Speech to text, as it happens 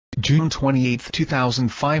June 28,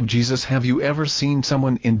 2005. Jesus, have you ever seen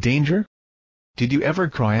someone in danger? Did you ever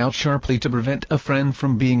cry out sharply to prevent a friend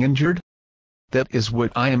from being injured? That is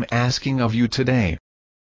what I am asking of you today.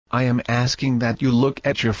 I am asking that you look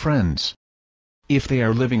at your friends. If they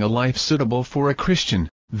are living a life suitable for a Christian,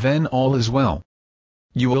 then all is well.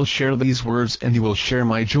 You will share these words and you will share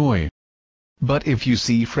my joy. But if you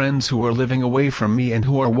see friends who are living away from me and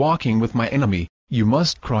who are walking with my enemy, you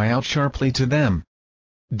must cry out sharply to them.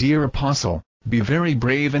 Dear Apostle, be very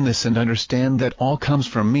brave in this and understand that all comes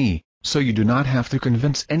from me, so you do not have to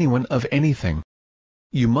convince anyone of anything.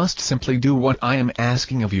 You must simply do what I am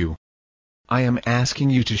asking of you. I am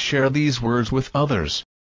asking you to share these words with others.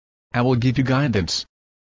 I will give you guidance.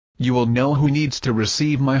 You will know who needs to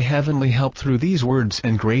receive my heavenly help through these words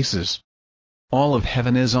and graces. All of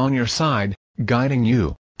heaven is on your side, guiding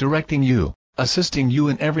you, directing you, assisting you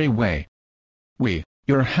in every way. We,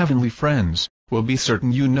 your heavenly friends, will be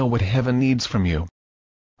certain you know what heaven needs from you.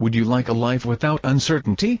 Would you like a life without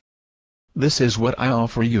uncertainty? This is what I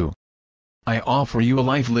offer you. I offer you a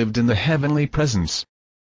life lived in the heavenly presence.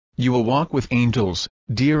 You will walk with angels,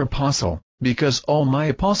 dear Apostle, because all my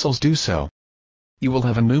apostles do so. You will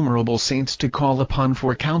have innumerable saints to call upon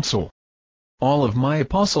for counsel. All of my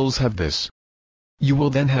apostles have this. You will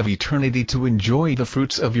then have eternity to enjoy the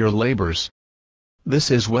fruits of your labors. This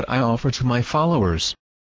is what I offer to my followers.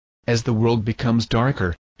 As the world becomes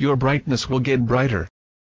darker, your brightness will get brighter.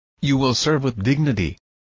 You will serve with dignity.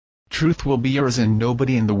 Truth will be yours and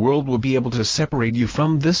nobody in the world will be able to separate you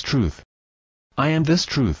from this truth. I am this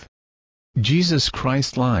truth. Jesus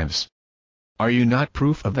Christ lives. Are you not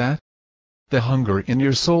proof of that? The hunger in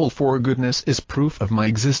your soul for goodness is proof of my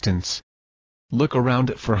existence. Look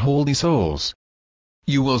around for holy souls.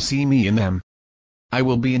 You will see me in them. I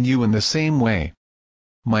will be in you in the same way.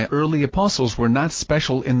 My early apostles were not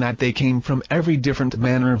special in that they came from every different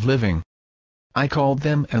manner of living. I called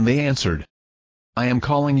them and they answered. I am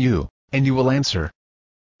calling you, and you will answer.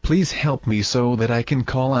 Please help me so that I can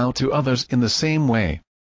call out to others in the same way.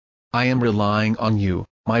 I am relying on you,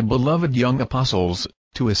 my beloved young apostles,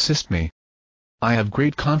 to assist me. I have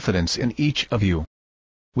great confidence in each of you.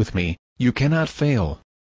 With me, you cannot fail.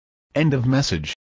 End of message.